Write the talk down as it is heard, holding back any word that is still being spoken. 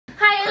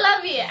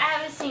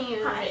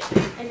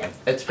Okay.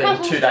 It's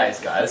been 2 days,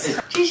 guys.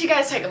 Jeez, you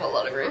guys take up a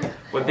lot of room.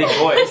 We're big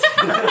boys.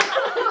 I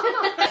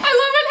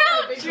love it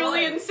how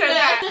Julian said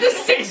that.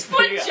 The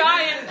 6-foot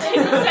giant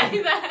didn't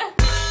say that.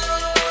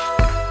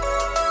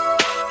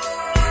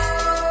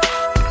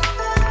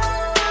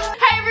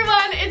 Hey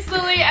everyone, it's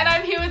Lily and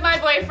I'm here with my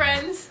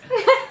boyfriends.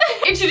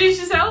 Introduce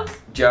yourselves.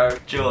 Joe.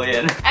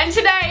 Julian. And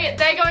today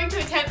they're going to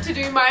attempt to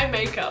do my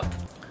makeup.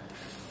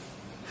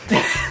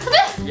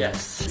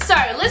 Yes. So,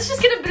 let's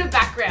just get a bit of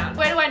background.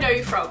 Where do I know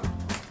you from?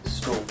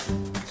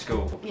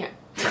 School. Yeah.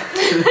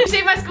 If you've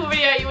seen my school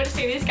video, you would have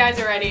seen these guys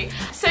already.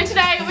 So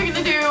today we're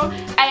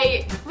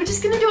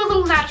just gonna do a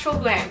little natural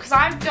glam because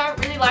I don't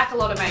really like a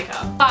lot of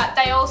makeup. But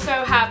they also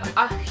have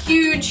a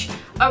huge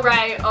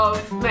array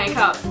of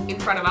makeup in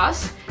front of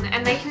us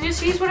and they can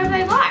just use whatever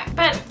they like.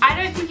 But I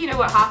don't think you know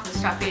what half the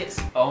stuff is.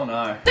 Oh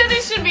no. So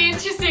this should be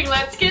interesting.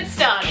 Let's get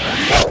started.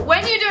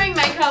 When you're doing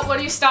makeup, what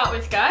do you start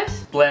with,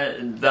 guys?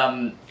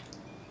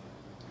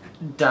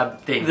 Dab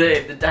thing.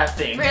 The dab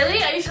thing.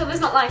 Really? Are you sure there's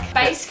not like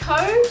base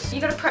coat?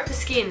 You gotta prep the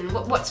skin.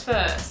 What's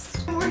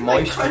first?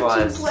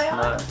 Moisturize.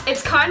 No.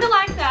 It's kind of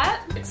like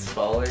that.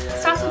 Exfoliate.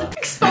 Starts with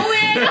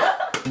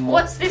exfoliator.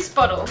 What's this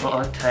bottle?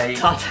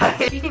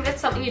 Tarte. Do you think that's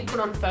something you'd put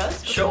on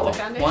first? Sure. The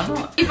foundation? Why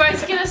not? You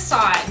both get a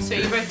side, so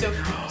you both do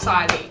a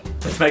sidey.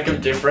 Let's make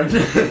them different.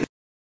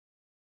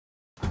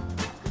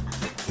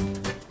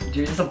 Do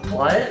you just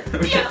apply it?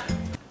 Yeah.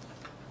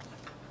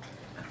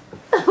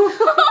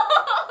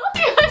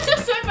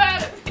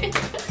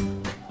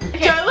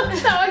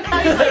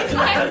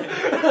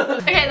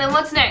 Okay, then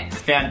what's next?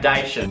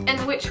 Foundation.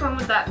 And which one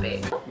would that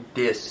be?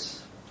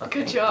 This.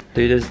 Good job.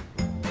 Do this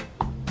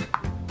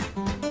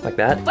like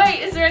that.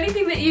 Wait, is there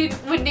anything that you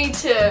would need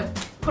to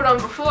put on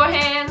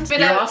beforehand?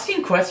 You're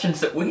asking questions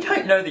that we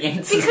don't know the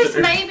answers because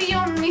to. maybe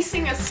you're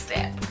missing a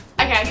step.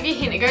 Okay, I'll give you a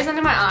hint. It goes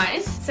under my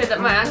eyes so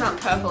that my eyes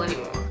aren't purple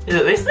anymore. Is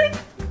it this thing?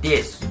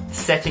 This.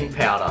 Setting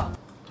powder.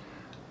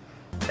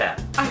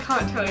 That. I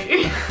can't tell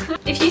you.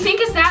 If you think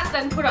it's that,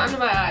 then put it under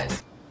my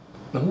eyes.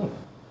 Ooh.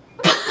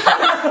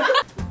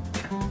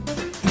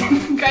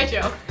 Great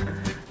job.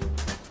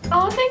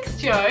 Oh, thanks,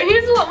 Joe. He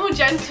was a lot more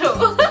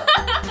gentle.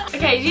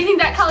 Okay, do you think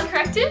that colour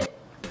corrected?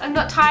 I'm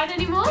not tired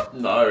anymore?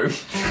 No.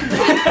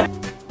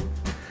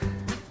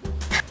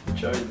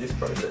 Joe, this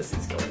process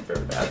is going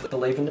very badly.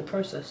 Believe in the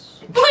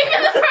process. Believe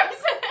in the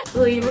process!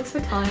 Lily, you look so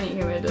tiny,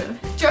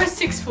 Huda. Joe's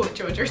 6 foot,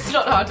 Georgia. It's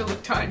not hard to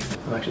look tiny.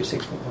 I'm actually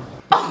 6'1".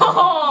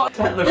 Oh!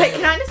 Wait,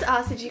 can I just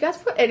ask, did you guys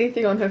put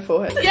anything on her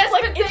forehead? Yes,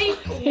 but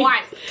it's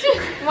white.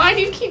 Why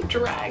do you keep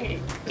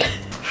dragging?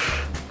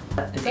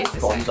 Is this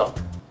bronzer?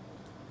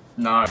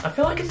 No. I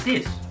feel like it's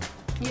this.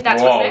 Yeah,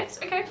 that's Whoa. what's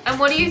next? Okay. And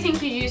what do you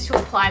think you use to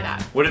apply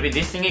that? Would it be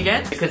this thing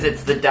again? Because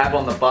it's the dab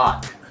on the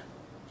butt.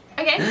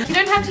 Okay, you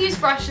don't have to use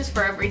brushes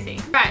for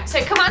everything. Right, so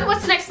come on,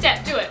 what's the next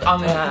step? Do it.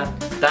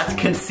 That's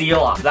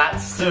concealer.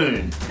 That's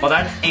soon. Well,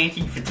 that's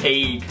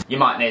anti-fatigue. You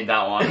might need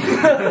that one.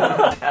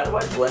 How do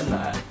I blend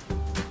that?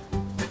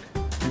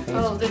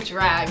 Oh, the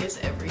drag is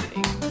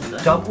everything.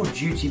 Double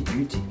duty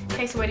beauty.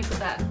 Okay, so where do you put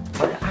that?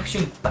 I'm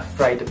actually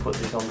afraid to put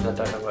this on because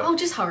I don't know where. Oh,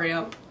 just hurry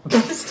up.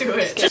 Just do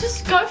it.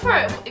 Just go for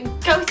it.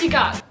 Go with your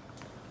gut.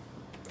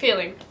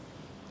 Feeling.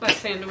 That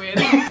sounded weird.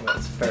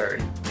 That's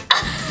very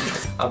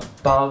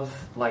above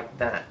like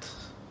that.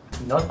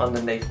 Not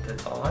underneath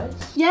the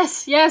eyes.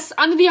 Yes, yes,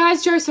 under the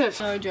eyes, Joseph.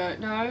 No, Joe.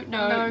 No,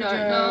 no,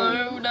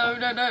 no, no,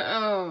 no, no.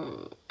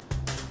 Oh.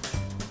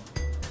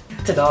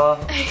 Ta-da!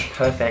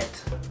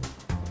 Perfect.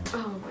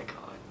 Oh my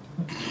god.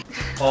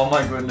 Oh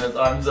my goodness,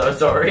 I'm so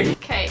sorry.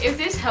 Okay, if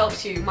this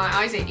helps you, my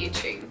eyes are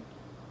itching.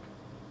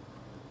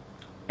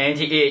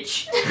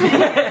 Anti-itch.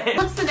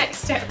 What's the next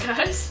step,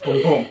 guys?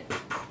 Boom, boom.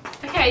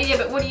 Okay, yeah,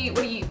 but what do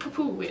you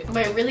poo-poo with?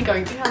 We're really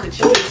going down the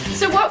chili.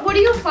 So what are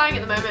you applying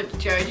at the moment,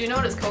 Joe? Do you know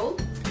what it's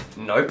called?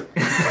 Nope.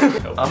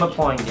 I'm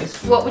applying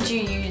this. What would you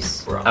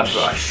use? A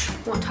brush.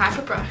 What type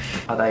of brush?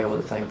 Are they all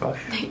the same brush?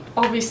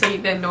 Obviously,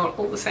 they're not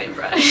all the same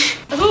brush.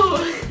 Ooh.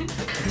 It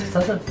just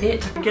doesn't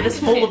fit. Get a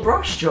smaller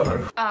brush,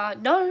 Joe.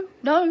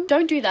 No,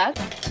 don't do that.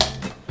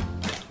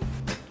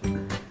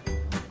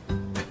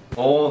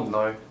 Oh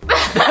no.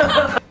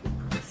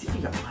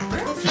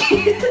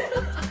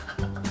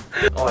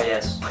 Oh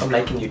yes, I'm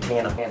making you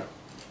tanner.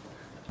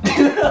 Does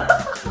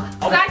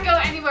that go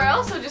anywhere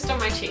else or just on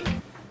my cheek?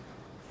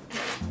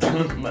 Don't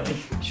look at me.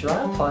 Should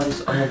I apply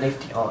this underneath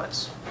the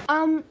eyes?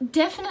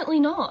 Definitely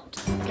not.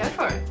 Go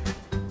for it.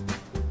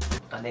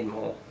 I need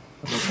more.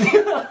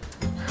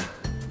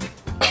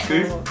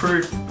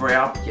 Goof-proof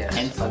brow.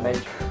 Yes, I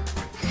made.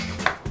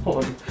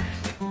 Hold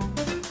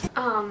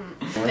on.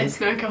 There's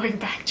no going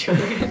back,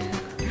 Julian.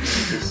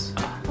 This.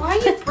 Why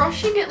are you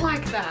brushing it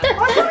like that?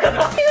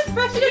 He was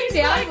brushing it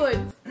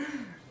downwards.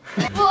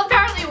 Well,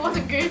 apparently it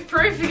wasn't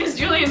goof-proof because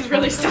Julian's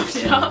really stuffed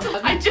it up.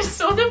 I just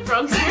saw the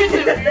bronzer in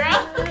the mirror.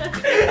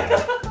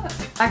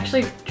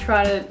 Actually,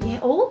 try to. Yeah.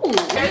 Oh.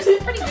 Joe's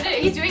pretty good at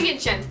it. He's doing it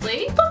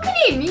gently. Look at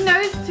him. He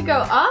knows to go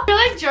up. I feel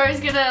like Joe's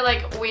gonna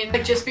like win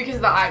just because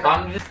of the eyebrow.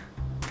 I'm just...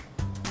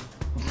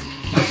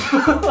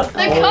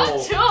 The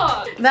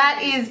contour! That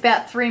is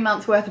about 3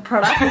 months worth of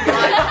product.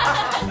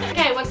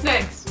 Okay, what's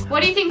next?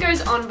 What do you think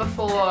goes on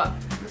before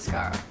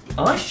mascara?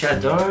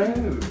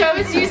 Eyeshadow. Joe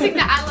is using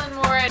the Alan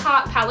Moore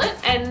Heart palette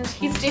and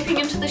he's dipping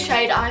into the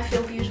shade I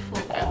Feel Beautiful.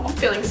 I'm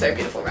feeling so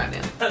beautiful right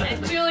now.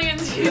 And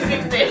Julian's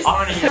using this.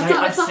 Honestly,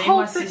 I've It's a seen whole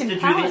my sister freaking do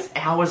palette. this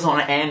hours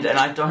on end and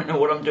I don't know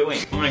what I'm doing.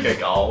 I'm gonna go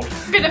gold.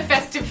 Bit of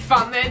festive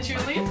fun there,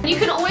 Julian. You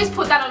can always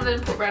put that on and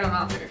then put red on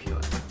after if you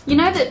want. You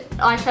know that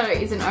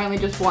eyeshadow isn't only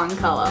just one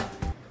colour.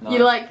 No. You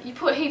like, You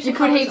put heaps you of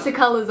put colours heaps on. of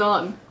colours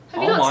on.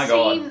 Have you Oh not my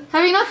God. seen...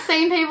 Have you not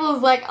seen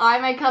people's like eye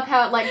makeup,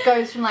 how it like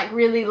goes from like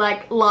really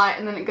like light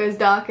and then it goes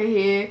darker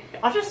here?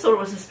 I just thought it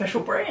was a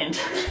special brand.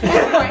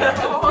 Oh my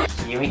God.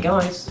 Here we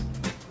goes.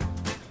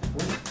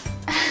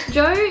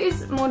 Joe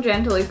is more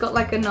gentle, he's got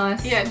like a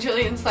nice... Yeah,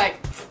 Julian's like...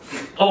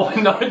 Oh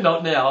no,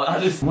 not now.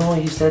 Well,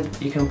 you said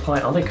you can apply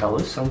other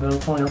colours, so I'm going to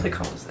apply other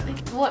colours then.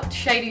 What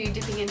shade are you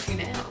dipping into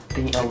now?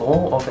 The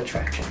law of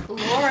attraction.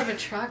 Law of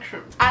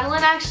Attraction.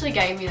 Adeline actually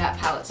gave me that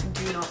palette, so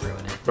do not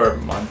ruin it. Bro,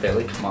 mine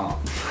barely come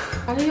up.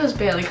 How do yours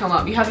barely come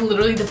up? You have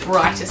literally the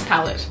brightest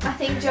palette. I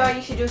think, Joe,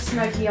 you should do a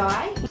smoky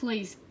eye.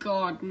 Please,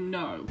 God,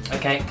 no.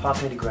 Okay,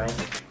 pass me to grey.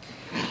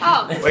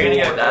 Oh. We're gonna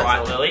go That's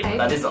bright, a- Lily.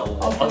 That is a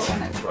lot.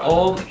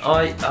 Oh,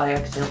 I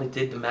accidentally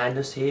did the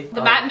madness here.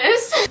 The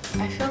madness?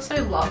 I feel so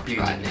loved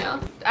right now.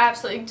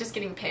 Absolutely just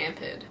getting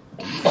pampered.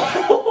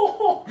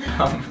 Oh,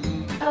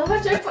 my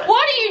Joe.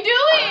 What are you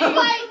doing?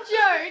 Like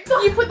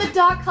Joe, you put the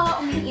dark colour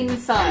on the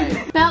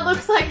inside. Now it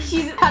looks like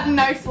she's had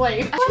no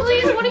sleep.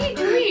 Julian, what are you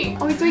doing?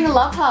 Oh, he's doing a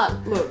love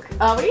heart look,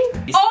 are we?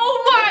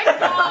 Oh my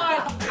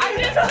God! I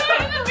just saw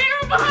it in the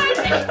mirror behind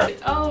me.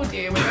 Oh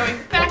dear, we're going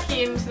back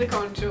into the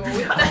contour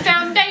with the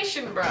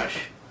foundation brush.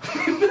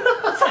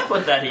 That's like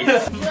what that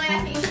is. Julian,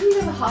 I think you should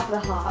do the half of the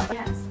heart.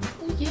 Yes.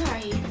 Oh, yeah,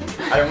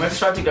 I I almost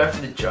tried to go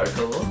for the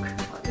Joker look.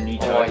 Like the new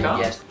Oh, Joker.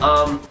 yes.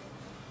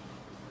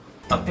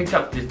 I picked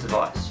up this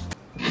device.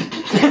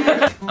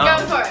 Go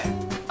for it.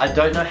 I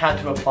don't know how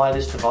to apply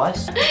this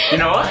device. You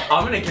know what?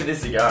 I'm gonna give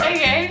this a go.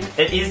 Okay.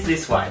 It is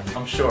this way.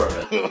 I'm sure of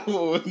it.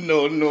 Oh,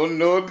 no, no,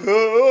 no,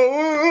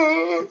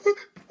 no.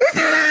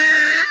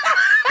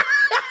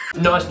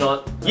 No, it's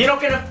not. You're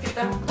not gonna fit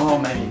that. Oh,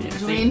 maybe it is.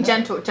 Julian,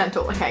 gentle,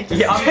 okay.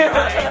 Yeah, I'm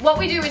trying. What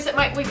we do is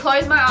that we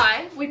close my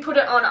eye, we put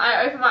it on,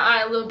 I open my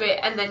eye a little bit,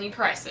 and then you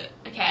press it,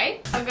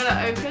 okay? I'm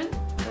gonna open,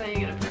 and then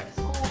you're gonna press.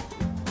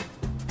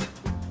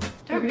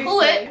 Don't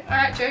pull it.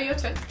 Alright, Joe, your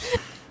turn.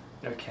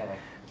 Okay.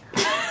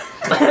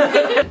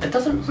 It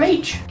doesn't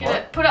reach.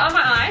 Gonna put it on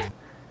my eye.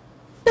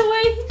 The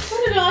way he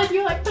put it on,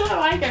 you're like, oh,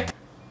 I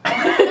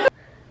go.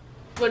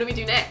 What do we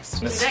do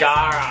next?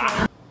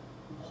 Mascara.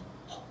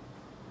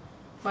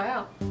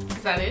 Wow.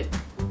 Is that it?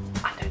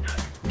 I don't know.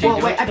 Oh, Do you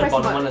wait, do I the pressed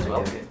the bottom one as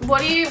button. well?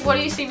 What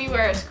do you see me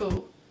wear at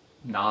school?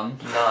 None.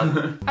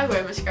 None. I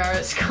wear mascara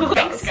at school.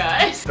 Thanks,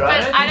 guys. But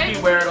I don't think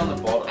you wear it on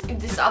the bottom.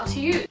 This is up to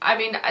you. I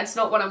mean, it's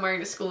not what I'm wearing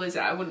to school, is it?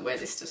 I wouldn't wear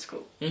this to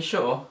school. You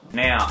sure?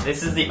 Now,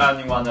 this is the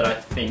only one that I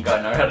think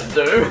I know how to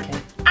do.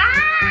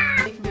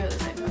 Ah! You can do it at the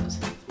same time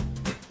as me.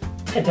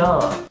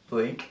 Ta-da.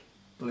 Blink,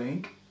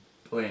 blink,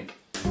 blink.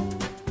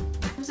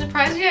 I'm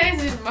surprised you guys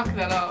didn't muck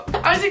that up.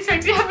 I was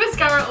expecting to have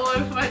mascara all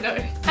over my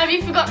nose. Have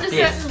you forgotten a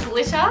Yes. certain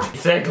glitter?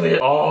 Exactly.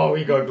 Oh,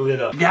 we got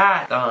glitter.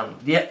 Yeah. Done.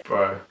 Yep.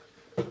 Bro,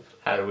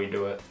 how do we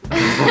do it?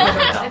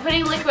 They're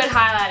putting liquid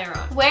highlighter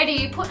on. Where do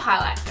you put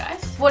highlight,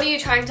 guys? What are you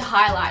trying to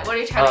highlight? What are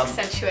you trying to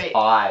accentuate?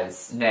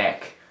 Eyes,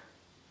 neck.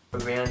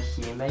 Around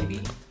here,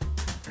 maybe?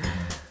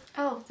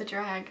 Oh, the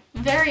drag.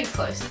 Very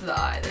close to the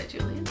eye there,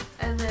 Julian.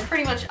 And then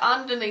pretty much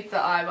underneath the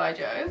eye by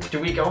Joe. Do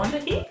we go under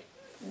here?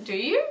 Do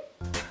you?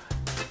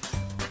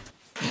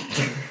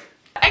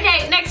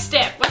 Okay, next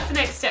step. What's the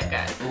next step,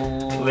 guys?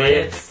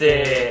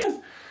 Lipstick.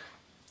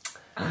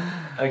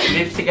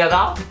 Okay. Lips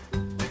together.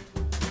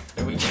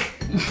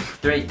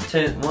 3,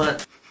 2, 1.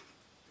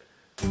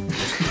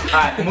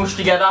 Alright, mush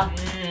together.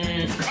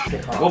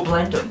 We'll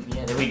blend them.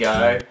 Yeah, there we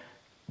go.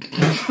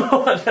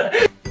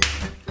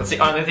 That's the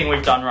only thing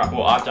we've done right.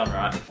 Well, I've done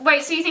right.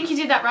 Wait, so you think you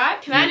did that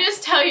right? Can I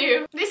just tell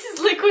you, this is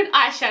liquid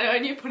eyeshadow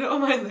and you put it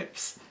on my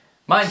lips.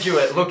 Mind you,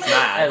 it looks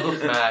mad. It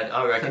looks mad,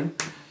 I reckon.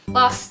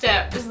 Last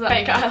step is the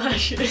fake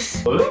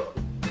eyelashes. Ooh.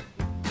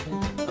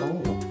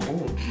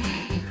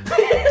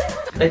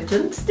 It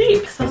didn't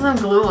stick. There's no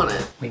glue on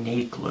it. We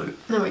need glue.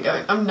 There we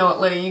go. I'm not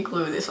letting you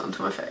glue this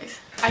onto my face.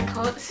 I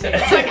can't see.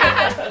 It's like I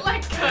have to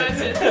like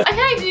curtain.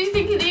 Okay, do you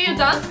think that you're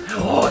done?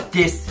 Oh,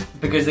 this,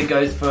 because it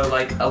goes for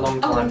like a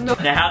long Oh time. no.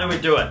 Now, how do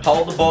we do it?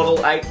 Hold the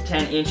bottle 8 to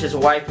 10 inches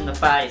away from the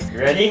face. You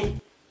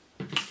ready?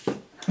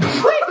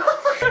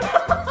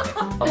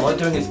 I'm not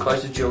doing as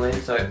close as Julian,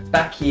 so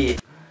back here.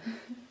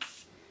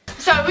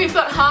 So we've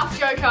got half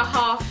Joker,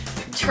 half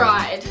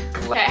tried.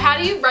 Okay, how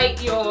do you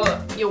rate your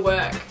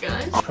work,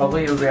 guys?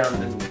 Probably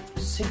around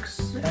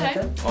 6 out Okay.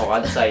 of 10. Oh,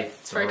 I'd say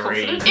It's very 3.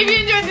 confident. If you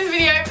enjoyed this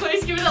video,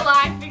 please give it a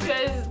like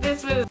because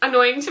this was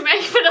annoying to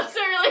make but also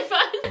really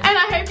fun. And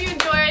I hope you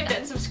enjoyed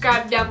and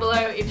subscribe down below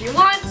if you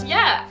want.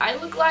 Yeah, I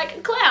look like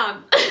a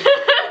clown.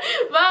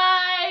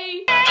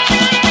 Bye!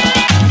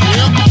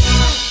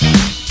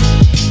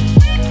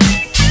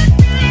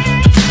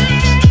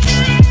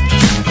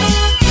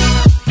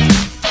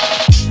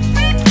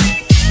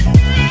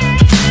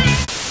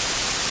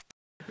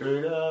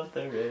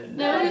 the red-nosed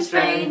Nosed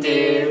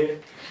reindeer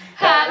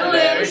had a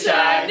little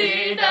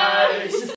shiny nose.